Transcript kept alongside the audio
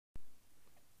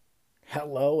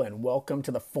Hello and welcome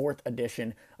to the fourth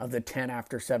edition of the 10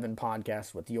 After 7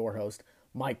 podcast with your host,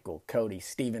 Michael Cody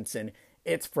Stevenson.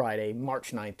 It's Friday,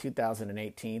 March 9th,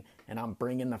 2018, and I'm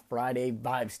bringing the Friday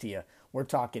vibes to you. We're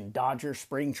talking Dodgers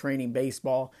spring training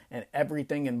baseball and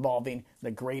everything involving the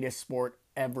greatest sport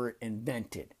ever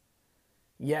invented.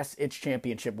 Yes, it's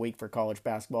championship week for college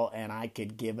basketball, and I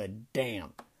could give a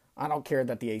damn. I don't care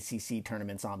that the ACC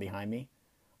tournament's on behind me.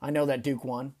 I know that Duke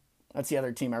won. That's the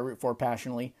other team I root for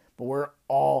passionately, but we're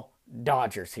all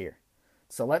Dodgers here.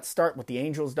 So let's start with the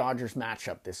Angels-Dodgers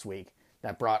matchup this week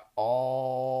that brought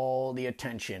all the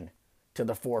attention to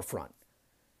the forefront.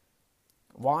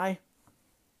 Why?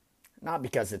 Not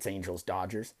because it's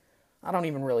Angels-Dodgers. I don't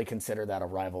even really consider that a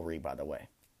rivalry, by the way.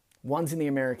 One's in the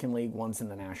American League, one's in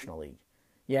the National League.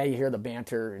 Yeah, you hear the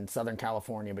banter in Southern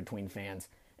California between fans.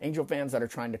 Angel fans that are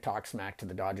trying to talk smack to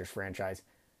the Dodgers franchise,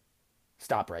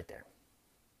 stop right there.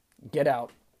 Get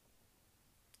out.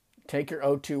 Take your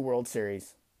 0-2 World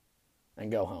Series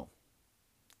and go home.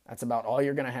 That's about all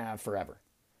you're going to have forever.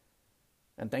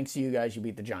 And thanks to you guys, you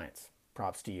beat the Giants.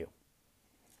 Props to you.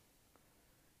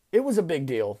 It was a big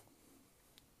deal.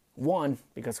 One,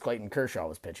 because Clayton Kershaw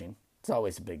was pitching. It's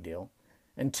always a big deal.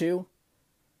 And two,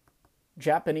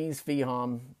 Japanese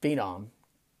phenom,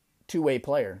 two-way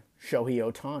player,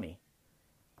 Shohei Ohtani,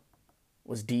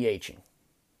 was DHing.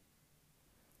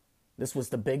 This was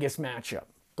the biggest matchup.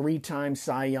 3-time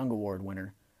Cy Young Award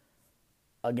winner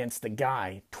against the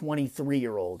guy,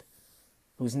 23-year-old,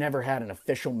 who's never had an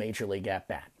official Major League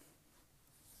at-bat.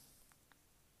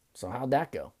 So how'd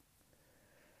that go?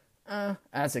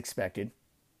 As expected,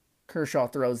 Kershaw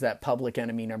throws that public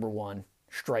enemy number one,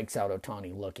 strikes out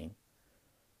Ohtani looking.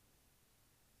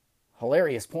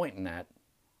 Hilarious point in that.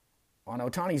 On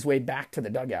Ohtani's way back to the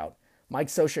dugout, Mike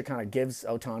Scioscia kind of gives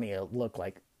Ohtani a look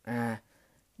like,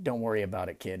 don't worry about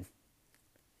it, kid.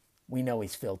 We know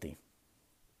he's filthy.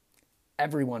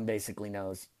 Everyone basically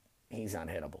knows he's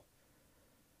unhittable.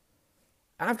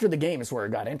 After the game is where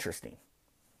it got interesting.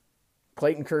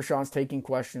 Clayton Kershaw's taking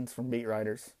questions from beat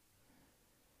writers.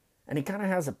 And he kind of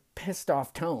has a pissed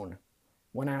off tone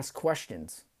when asked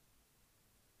questions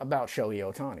about Shohei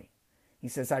Ohtani. He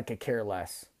says, I could care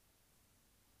less.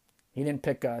 He didn't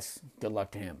pick us. Good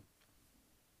luck to him.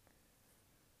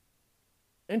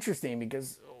 Interesting,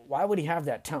 because why would he have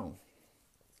that tone?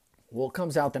 Well, it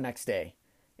comes out the next day.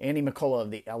 Andy McCullough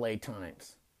of the LA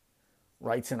Times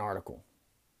writes an article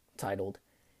titled,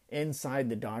 Inside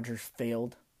the Dodgers'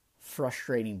 Failed,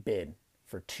 Frustrating Bid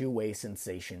for Two-Way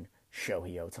Sensation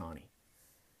Shohei Ohtani.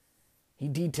 He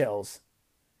details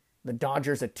the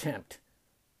Dodgers' attempt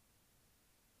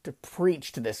to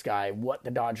preach to this guy what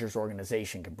the Dodgers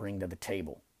organization could bring to the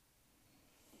table.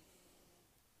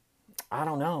 I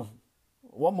don't know.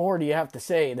 What more do you have to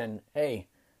say than, hey,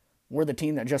 we're the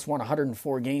team that just won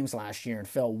 104 games last year and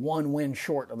fell one win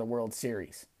short of the World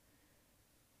Series.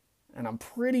 And I'm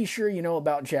pretty sure you know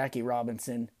about Jackie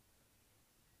Robinson.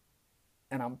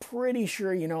 And I'm pretty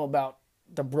sure you know about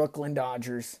the Brooklyn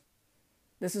Dodgers.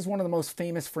 This is one of the most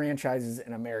famous franchises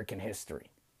in American history.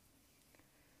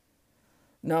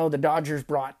 No, the Dodgers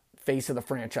brought face of the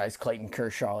franchise Clayton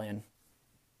Kershaw in.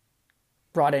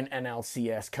 Brought in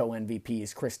NLCS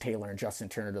co-MVPs Chris Taylor and Justin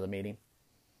Turner to the meeting.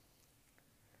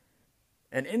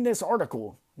 And in this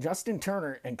article, Justin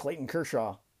Turner and Clayton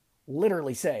Kershaw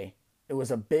literally say it was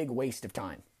a big waste of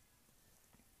time.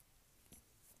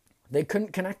 They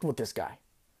couldn't connect with this guy.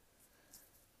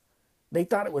 They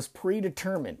thought it was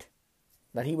predetermined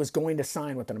that he was going to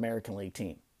sign with an American League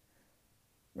team.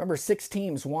 Remember, 6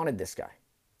 teams wanted this guy.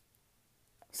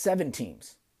 7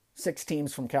 teams. 6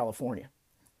 teams from California.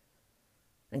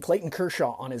 And Clayton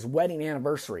Kershaw, on his wedding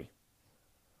anniversary,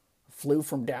 flew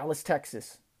from Dallas,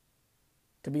 Texas,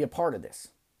 to be a part of this.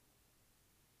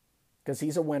 Because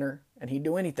he's a winner, and he'd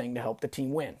do anything to help the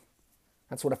team win.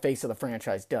 That's what a face of the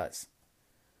franchise does.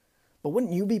 But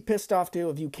wouldn't you be pissed off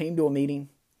too if you came to a meeting,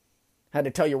 had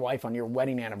to tell your wife on your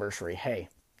wedding anniversary, hey,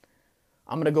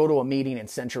 I'm going to go to a meeting in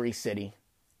Century City,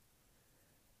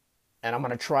 and I'm going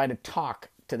to try to talk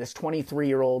to this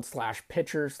 23-year-old /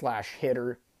 pitcher /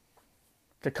 hitter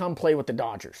to come play with the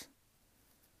Dodgers.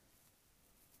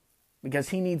 Because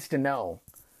he needs to know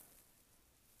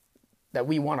that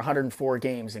we won 104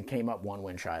 games and came up 1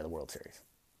 win shy of the World Series.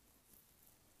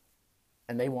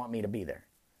 And they want me to be there.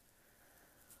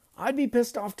 I'd be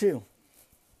pissed off too.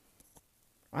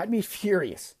 I'd be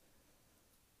furious.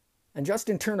 And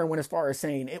Justin Turner went as far as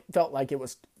saying it felt like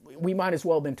we might as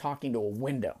well have been talking to a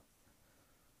window.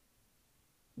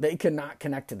 They could not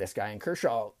connect to this guy. And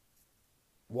Kershaw,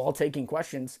 while taking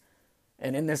questions,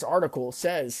 and in this article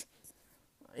says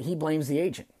he blames the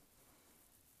agent.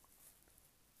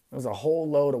 It was a whole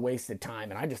load of wasted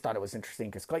time, and I just thought it was interesting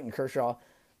because Clayton Kershaw,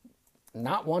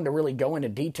 not one to really go into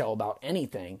detail about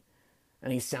anything,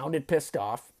 and he sounded pissed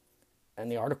off,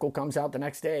 and the article comes out the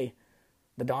next day.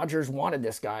 The Dodgers wanted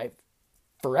this guy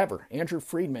forever. Andrew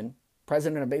Friedman,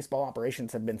 president of baseball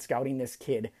operations, had been scouting this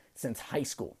kid since high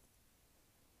school.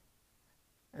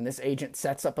 And this agent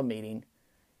sets up a meeting.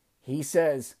 He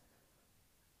says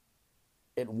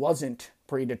it wasn't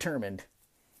predetermined.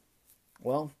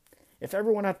 Well, if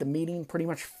everyone at the meeting pretty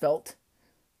much felt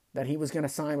that he was going to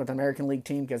sign with the American League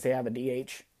team because they have a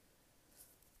DH,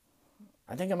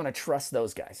 I think I'm going to trust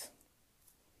those guys.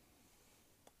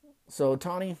 So,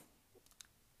 Tawny,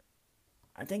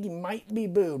 I think he might be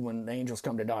booed when the Angels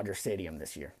come to Dodger Stadium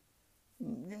this year.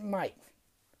 Might.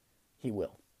 He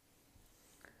will.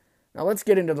 Now let's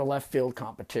get into the left field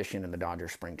competition in the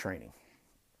Dodgers spring training.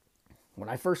 When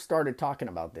I first started talking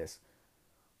about this,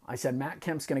 I said Matt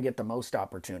Kemp's going to get the most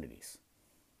opportunities.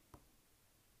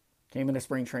 Came into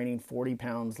spring training 40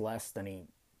 pounds less than he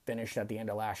finished at the end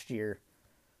of last year.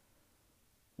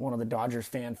 One of the Dodgers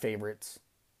fan favorites.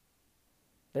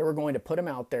 They were going to put him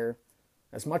out there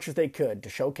as much as they could to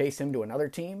showcase him to another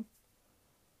team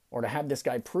or to have this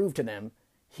guy prove to them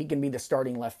he can be the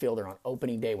starting left fielder on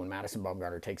opening day when Madison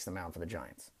Bumgarner takes the mound for the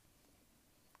Giants.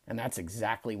 And that's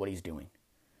exactly what he's doing.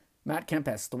 Matt Kemp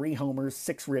has 3 homers,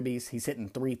 6 ribbies. He's hitting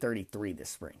 .333 this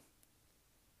spring.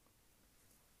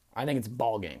 I think it's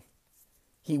ball game.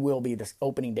 He will be the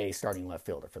opening day starting left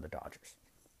fielder for the Dodgers.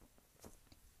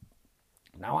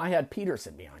 Now I had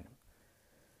Peterson behind him.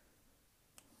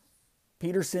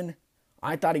 Peterson,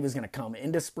 I thought he was going to come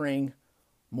into spring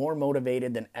more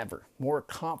motivated than ever, more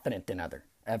confident than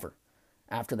ever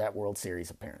after that World Series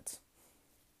appearance.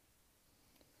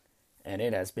 And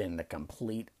it has been the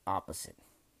complete opposite.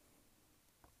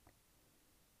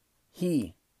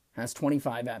 He has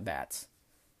 25 at-bats.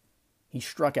 He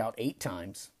struck out 8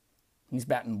 times. He's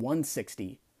batting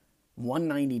 .160,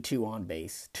 .192 on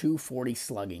base, .240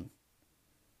 slugging.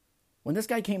 When this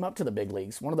guy came up to the big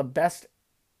leagues, one of the best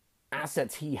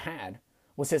assets he had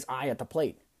was his eye at the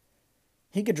plate.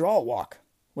 He could draw a walk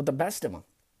with the best of them.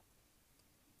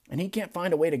 And he can't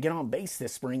find a way to get on base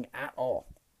this spring at all.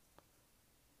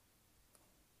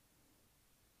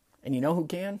 And you know who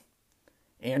can?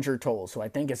 Andrew Toles, who I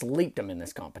think has leaped him in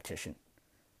this competition.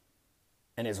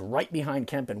 And is right behind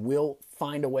Kemp and will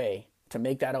find a way to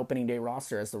make that opening day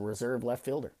roster as the reserve left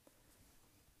fielder.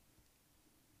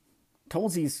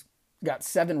 Tole's got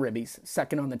 7 ribbies,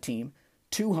 second on the team,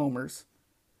 2 homers,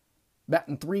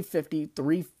 batting .350,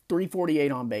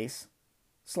 .348 on base,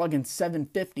 slugging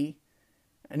 .750,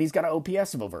 and he's got an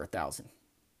OPS of over 1,000.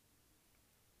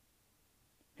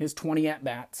 His 20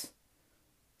 at-bats,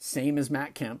 same as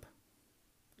Matt Kemp,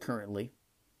 currently.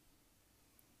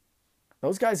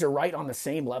 Those guys are right on the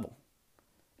same level.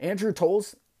 Andrew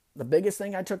Toles, the biggest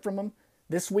thing I took from him,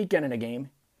 this weekend in a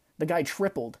game, the guy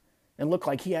tripled and looked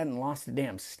like he hadn't lost a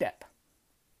damn step.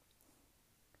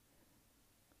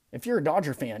 If you're a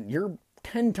Dodger fan, you're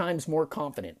 10 times more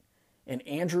confident in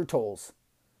Andrew Toles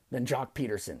than Jock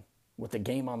Peterson with the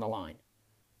game on the line.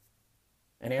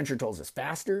 And Andrew Toles is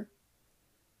faster.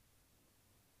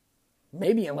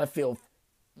 Maybe in left field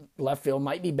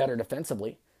might be better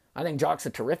defensively. I think Jock's a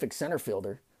terrific center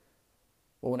fielder.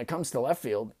 But when it comes to left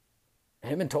field,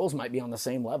 him and Toles might be on the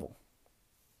same level.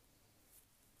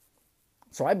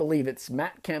 So I believe it's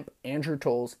Matt Kemp, Andrew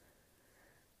Toles.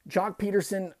 Jock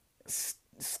Peterson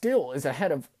still is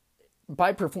ahead of,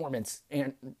 by performance,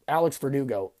 and Alex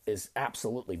Verdugo is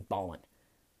absolutely balling.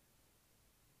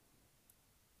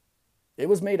 It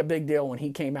was made a big deal when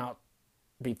he came out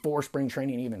before spring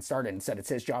training even started and said it's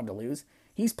his job to lose.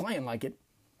 He's playing like it.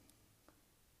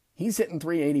 He's hitting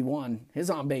 .381.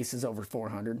 His on base is over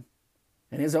 400.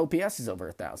 And his OPS is over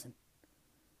 1,000.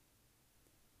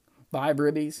 5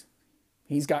 ribbies.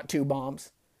 He's got 2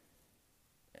 bombs.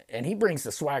 And he brings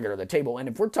the swagger to the table. And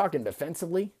if we're talking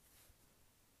defensively,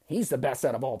 he's the best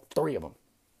out of all 3 of them.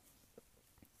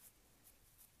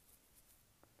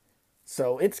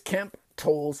 So it's Kemp,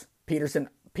 Toles, Peterson.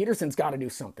 Peterson's got to do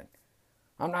something.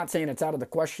 I'm not saying it's out of the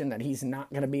question that he's not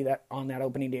going to be on that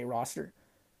opening day roster.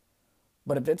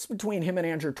 But if it's between him and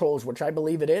Andrew Toles, which I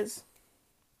believe it is,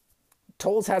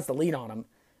 Toles has the lead on him,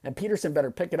 and Peterson better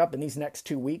pick it up in these next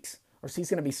 2 weeks, or he's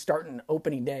going to be starting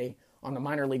opening day on the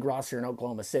minor league roster in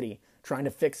Oklahoma City, trying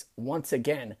to fix, once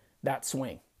again, that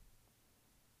swing.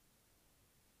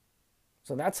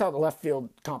 So that's how the left field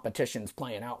competition's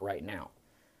playing out right now.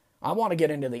 I want to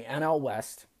get into the NL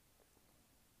West.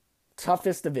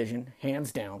 Toughest division,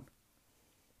 hands down.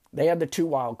 They had the 2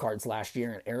 wild cards last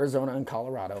year in Arizona and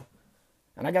Colorado.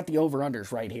 And I got the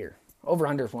over-unders right here.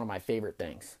 Over-under is one of my favorite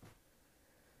things.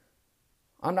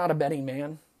 I'm not a betting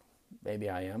man. Maybe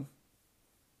I am.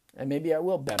 And maybe I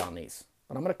will bet on these.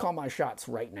 But I'm going to call my shots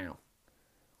right now.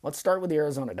 Let's start with the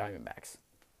Arizona Diamondbacks.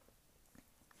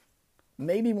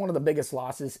 Maybe one of the biggest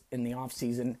losses in the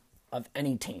offseason of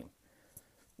any team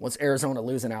was Arizona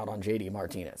losing out on JD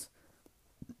Martinez.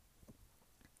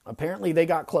 Apparently they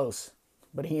got close,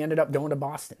 but he ended up going to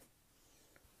Boston.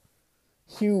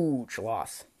 Huge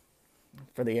loss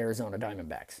for the Arizona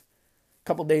Diamondbacks. A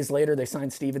couple days later, they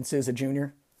signed Steven Souza Jr.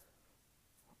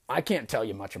 I can't tell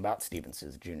you much about Steven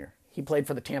Souza Jr. He played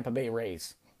for the Tampa Bay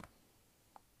Rays.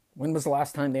 When was the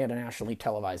last time they had a nationally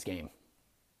televised game?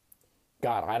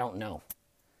 God, I don't know.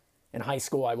 In high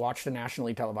school, I watched a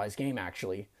nationally televised game,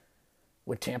 actually,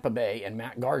 with Tampa Bay, and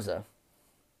Matt Garza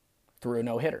threw a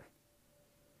no-hitter.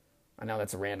 I know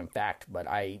that's a random fact, but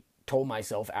I told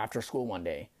myself after school one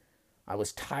day, I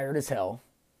was tired as hell,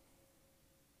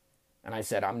 and I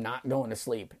said, I'm not going to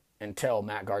sleep until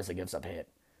Matt Garza gives up a hit.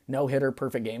 No-hitter,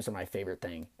 perfect games are my favorite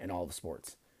thing in all of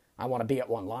sports. I want to be at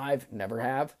one live, never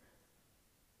have.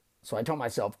 So I told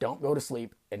myself, don't go to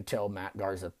sleep until Matt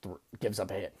Garza gives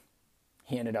up a hit.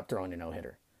 He ended up throwing a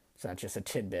no-hitter. So that's just a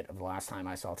tidbit of the last time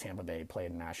I saw Tampa Bay play a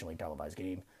nationally televised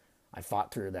game. I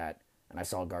fought through that, and I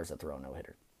saw Garza throw a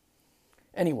no-hitter.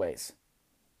 Anyways,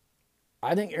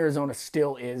 I think Arizona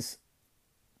still is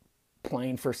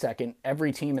playing for second.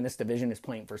 Every team in this division is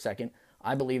playing for second.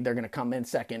 I believe they're going to come in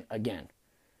second again.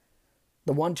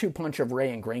 The 1-2 punch of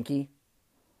Ray and Greinke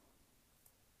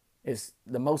is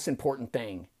the most important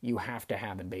thing you have to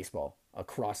have in baseball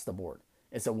across the board.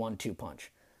 It's a 1-2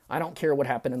 punch. I don't care what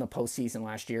happened in the postseason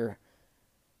last year,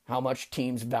 how much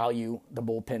teams value the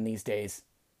bullpen these days.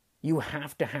 You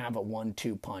have to have a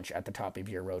 1-2 punch at the top of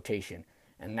your rotation.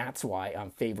 And that's why I'm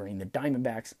favoring the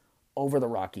Diamondbacks over the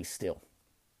Rockies still.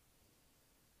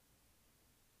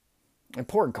 And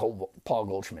poor Paul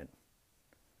Goldschmidt.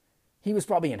 He was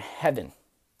probably in heaven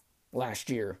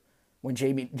last year when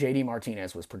JD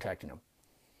Martinez was protecting him.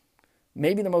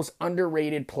 Maybe the most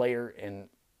underrated player in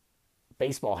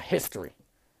baseball history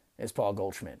is Paul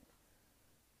Goldschmidt.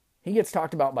 He gets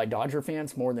talked about by Dodger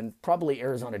fans more than probably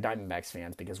Arizona Diamondbacks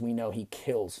fans because we know he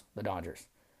kills the Dodgers.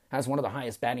 Has one of the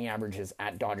highest batting averages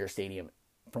at Dodger Stadium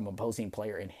from opposing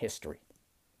player in history.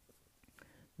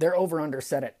 Their over-under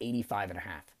set at 85.5.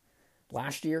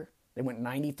 Last year, they went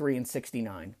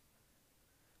 93-69.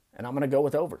 And I'm going to go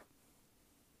with over.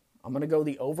 I'm going to go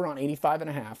the over on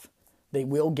 85.5. They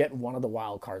will get one of the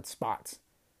wild card spots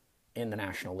in the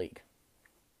National League.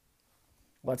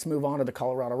 Let's move on to the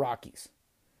Colorado Rockies.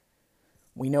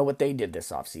 We know what they did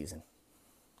this offseason.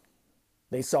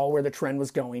 They saw where the trend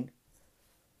was going.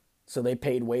 So they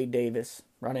paid Wade Davis,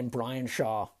 brought in Brian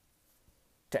Shaw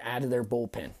to add to their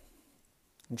bullpen.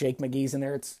 Jake McGee's in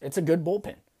there. It's a good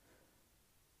bullpen.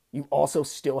 You also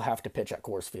still have to pitch at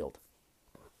Coors Field.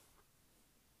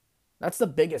 That's the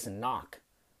biggest knock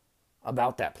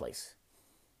about that place.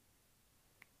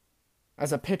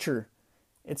 As a pitcher,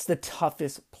 it's the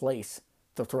toughest place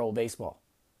to throw a baseball.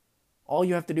 All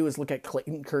you have to do is look at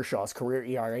Clayton Kershaw's career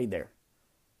ERA there.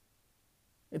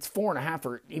 It's 4.5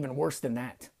 or even worse than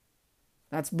that.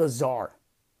 That's bizarre.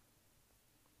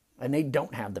 And they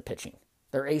don't have the pitching.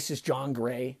 Their ace is John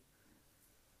Gray.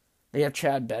 They have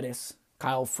Chad Bettis,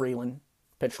 Kyle Freeland,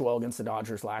 pitched well against the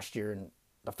Dodgers last year in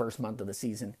the first month of the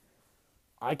season.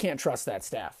 I can't trust that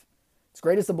staff. As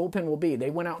great as the bullpen will be, they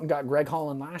went out and got Greg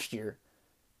Holland last year,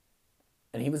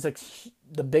 and he was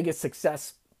the biggest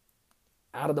success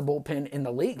out of the bullpen in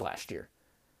the league last year.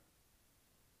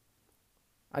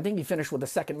 I think he finished with the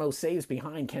second most saves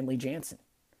behind Kenley Jansen.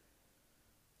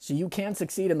 So you can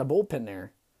succeed in the bullpen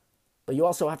there, but you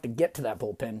also have to get to that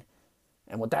bullpen.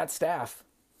 And with that staff,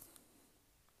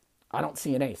 I don't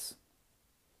see an ace.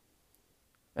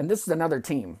 And this is another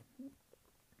team.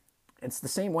 It's the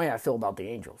same way I feel about the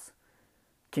Angels.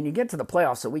 Can you get to the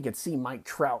playoffs so we could see Mike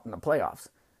Trout in the playoffs?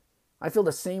 I feel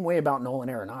the same way about Nolan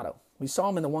Arenado. We saw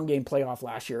him in the one-game playoff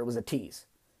last year. It was a tease.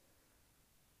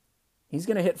 He's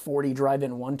going to hit 40, drive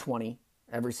in 120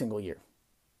 every single year.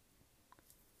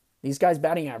 These guys'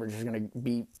 batting average is going to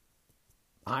be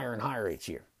higher and higher each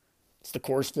year. It's the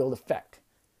Coors Field effect.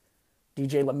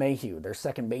 DJ LeMahieu, their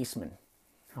second baseman.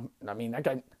 I mean, that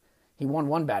guy, he won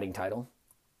one batting title.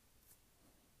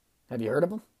 Have you heard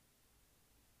of him?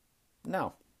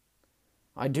 No.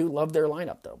 I do love their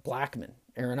lineup, though. Blackmon,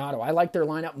 Arenado. I like their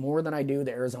lineup more than I do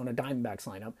the Arizona Diamondbacks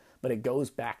lineup, but it goes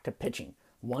back to pitching.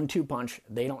 1-2 punch,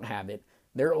 they don't have it.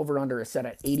 Their over-under is set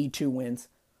at 82 wins.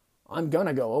 I'm going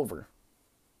to go over.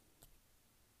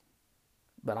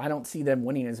 But I don't see them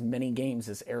winning as many games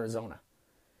as Arizona.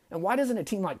 And why doesn't a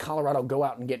team like Colorado go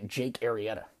out and get Jake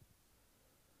Arrieta?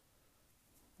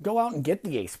 Go out and get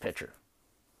the ace pitcher.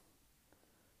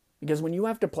 Because when you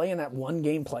have to play in that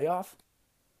one-game playoff,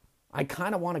 I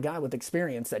kind of want a guy with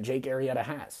experience that Jake Arrieta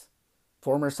has.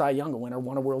 Former Cy Young winner,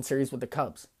 won a World Series with the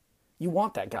Cubs. You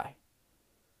want that guy.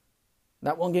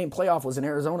 That one-game playoff was in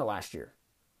Arizona last year.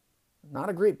 Not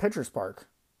a great pitcher's park.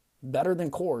 Better than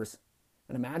Coors.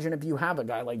 And imagine if you have a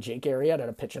guy like Jake Arrieta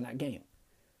to pitch in that game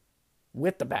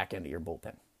with the back end of your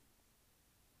bullpen.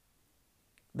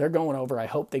 They're going over. I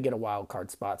hope they get a wild card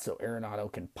spot so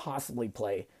Arenado can possibly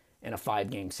play in a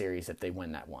 5-game series if they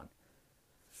win that one.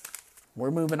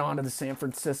 We're moving on to the San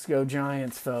Francisco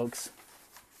Giants, folks.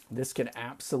 This could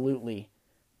absolutely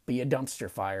be a dumpster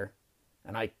fire,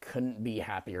 and I couldn't be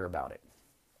happier about it.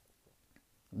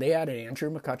 They added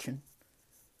Andrew McCutchen,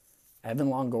 Evan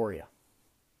Longoria.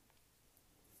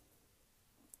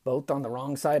 Both on the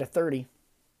wrong side of 30.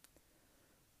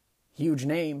 Huge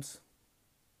names.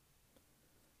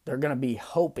 They're going to be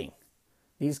hoping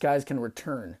these guys can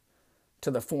return to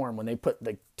the form when they put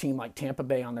the team like Tampa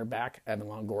Bay on their back, Evan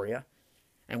Longoria,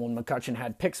 and when McCutchen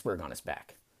had Pittsburgh on his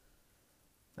back.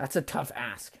 That's a tough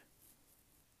ask.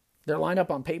 Their lineup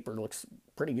on paper looks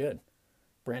pretty good.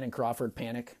 Brandon Crawford,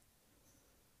 Panic,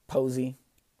 Posey,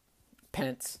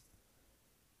 Pence.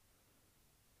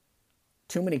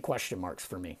 Too many question marks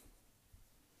for me.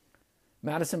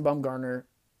 Madison Bumgarner,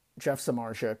 Jeff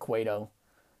Samardzija, Cueto.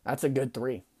 That's a good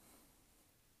 3.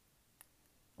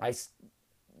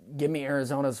 Give me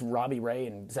Arizona's Robbie Ray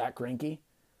and Zach Greinke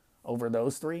over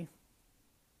those 3.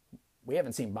 We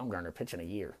haven't seen Bumgarner pitch in a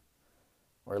year.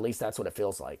 Or at least that's what it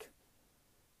feels like.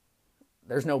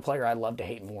 There's no player I love to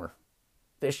hate more.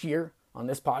 This year, on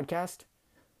this podcast,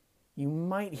 you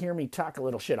might hear me talk a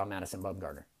little shit on Madison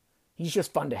Bumgarner. He's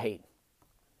just fun to hate.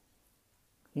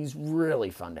 He's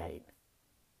really fun to hate.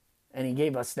 And he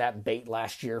gave us that bait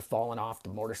last year, falling off the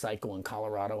motorcycle in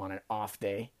Colorado on an off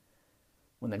day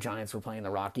when the Giants were playing the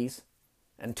Rockies.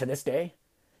 And to this day,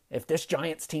 if this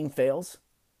Giants team fails,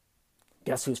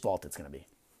 guess whose fault it's going to be?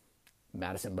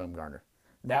 Madison Bumgarner.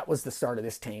 That was the start of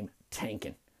this team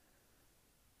tanking.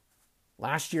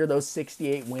 Last year, those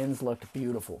 68 wins looked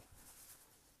beautiful.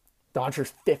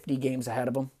 Dodgers 50 games ahead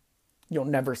of them. You'll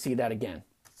never see that again.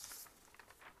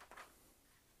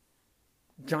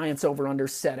 Giants over-under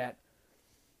set at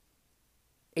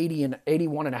 80 and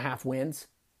 81.5 wins.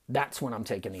 That's when I'm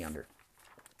taking the under.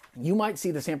 You might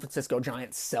see the San Francisco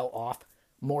Giants sell off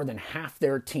more than half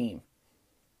their team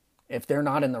if they're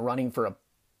not in the running for a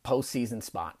postseason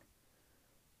spot.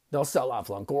 They'll sell off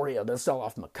Longoria. They'll sell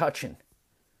off McCutchen.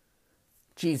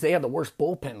 Geez, they had the worst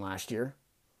bullpen last year.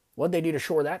 What'd they do to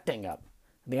shore that thing up?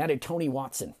 They added Tony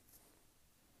Watson.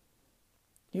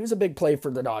 He was a big play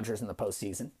for the Dodgers in the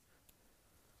postseason.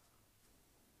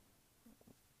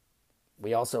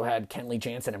 We also had Kenley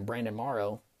Jansen and Brandon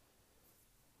Morrow,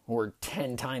 who were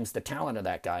 10 times the talent of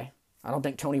that guy. I don't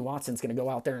think Tony Watson's going to go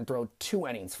out there and throw 2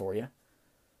 innings for you.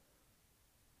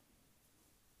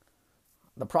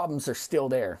 The problems are still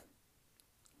there.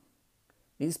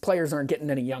 These players aren't getting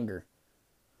any younger.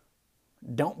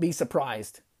 Don't be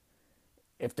surprised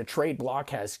if the trade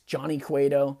block has Johnny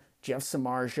Cueto, Jeff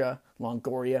Samardzija,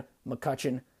 Longoria,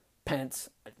 McCutchen, Pence.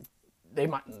 They're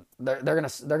gonna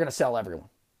sell everyone.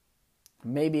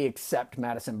 Maybe except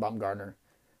Madison Bumgarner,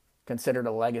 considered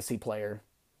a legacy player.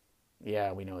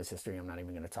 Yeah, we know his history. I'm not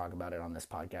even going to talk about it on this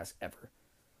podcast ever.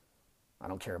 I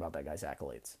don't care about that guy's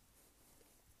accolades.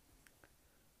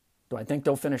 Do I think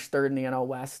they'll finish third in the NL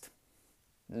West?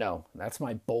 No, that's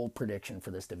my bold prediction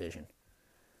for this division.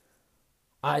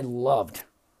 I loved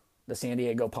the San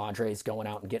Diego Padres going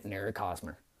out and getting Eric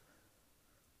Hosmer.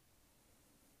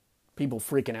 People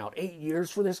freaking out. 8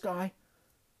 years for this guy?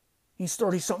 He's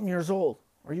 30-something years old.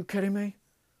 Are you kidding me?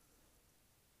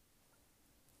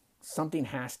 Something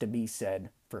has to be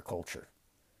said for culture.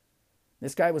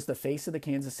 This guy was the face of the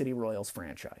Kansas City Royals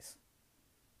franchise.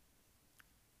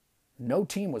 No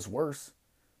team was worse.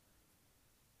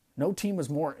 No team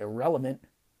was more irrelevant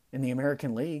in the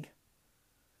American League.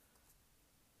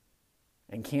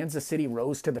 And Kansas City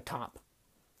rose to the top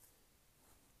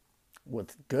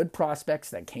with good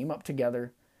prospects that came up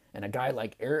together and a guy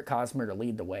like Eric Hosmer to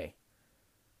lead the way.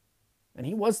 And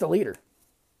he was the leader.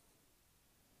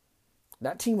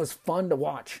 That team was fun to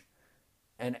watch,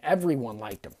 and everyone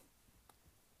liked him.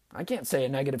 I can't say a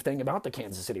negative thing about the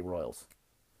Kansas City Royals.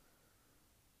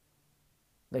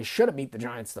 They should have beat the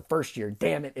Giants the first year.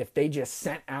 Damn it, if they just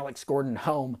sent Alex Gordon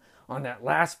home on that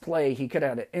last play, he could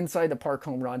have had an inside-the-park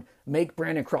home run, make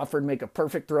Brandon Crawford make a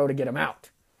perfect throw to get him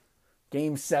out.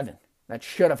 Game 7. That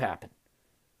should have happened.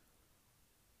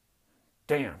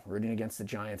 Damn, rooting against the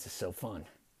Giants is so fun.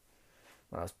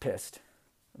 But I was pissed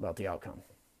about the outcome.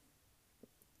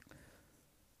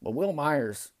 But Will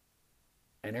Myers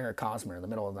and Eric Hosmer in the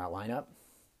middle of that lineup,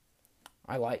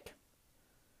 I like.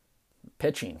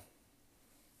 Pitching.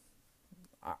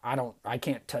 I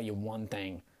can't tell you one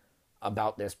thing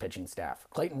about this pitching staff.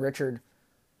 Clayton Richard,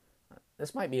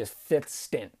 this might be his 5th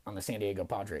stint on the San Diego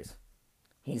Padres.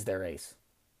 He's their ace.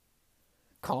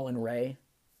 Colin Ray.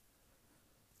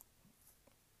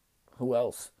 Who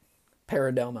else?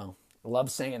 Perdomo.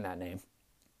 Love saying that name.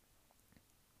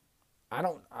 I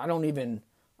don't even,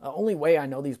 the only way I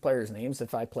know these players' names is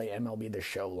if I play MLB The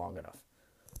Show long enough.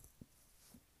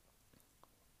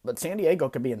 But San Diego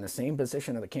could be in the same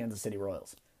position of the Kansas City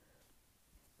Royals.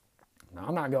 Now,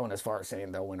 I'm not going as far as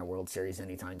saying they'll win a World Series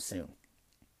anytime soon.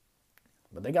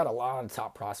 But they got a lot of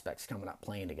top prospects coming up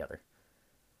playing together.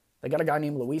 They got a guy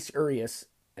named Luis Urias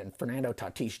and Fernando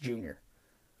Tatis Jr.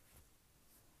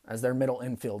 as their middle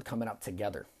infield coming up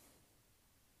together.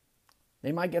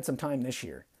 They might get some time this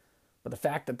year. But the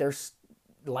fact that they're,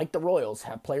 like the Royals,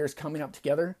 have players coming up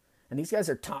together, and these guys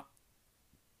are top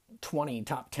 20,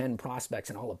 top 10 prospects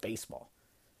in all of baseball.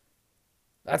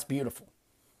 That's beautiful.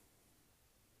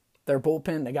 Their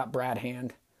bullpen, they got Brad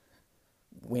Hand.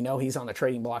 We know he's on the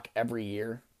trading block every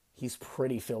year. He's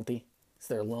pretty filthy. It's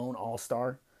their lone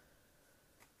all-star.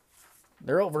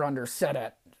 Their over-under set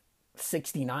at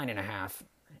 69.5.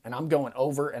 And I'm going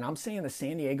over, and I'm saying the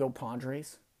San Diego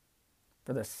Padres,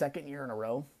 for the 2nd year in a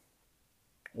row,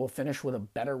 will finish with a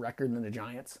better record than the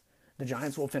Giants. The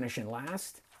Giants will finish in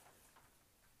last,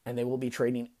 and they will be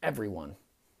trading everyone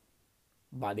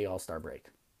by the All-Star break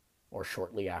or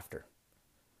shortly after.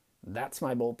 That's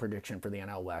my bold prediction for the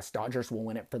NL West. Dodgers will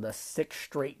win it for the 6th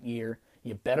straight year.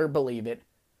 You better believe it.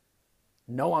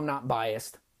 No, I'm not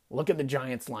biased. Look at the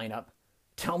Giants lineup.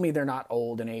 Tell me they're not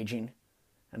old and aging,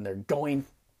 and they're going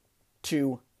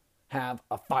to have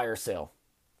a fire sale.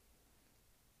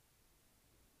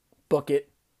 Book it.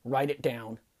 Write it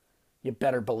down. You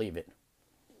better believe it.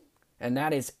 And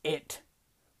that is it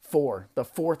for the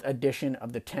 4th edition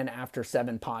of the 10 After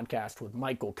 7 podcast with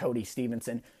Michael Cody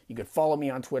Stevenson. You can follow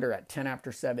me on Twitter at 10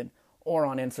 After 7 or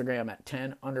on Instagram at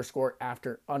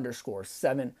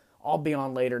 10_after_7. I'll be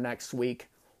on later next week.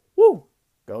 Woo!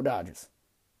 Go Dodgers.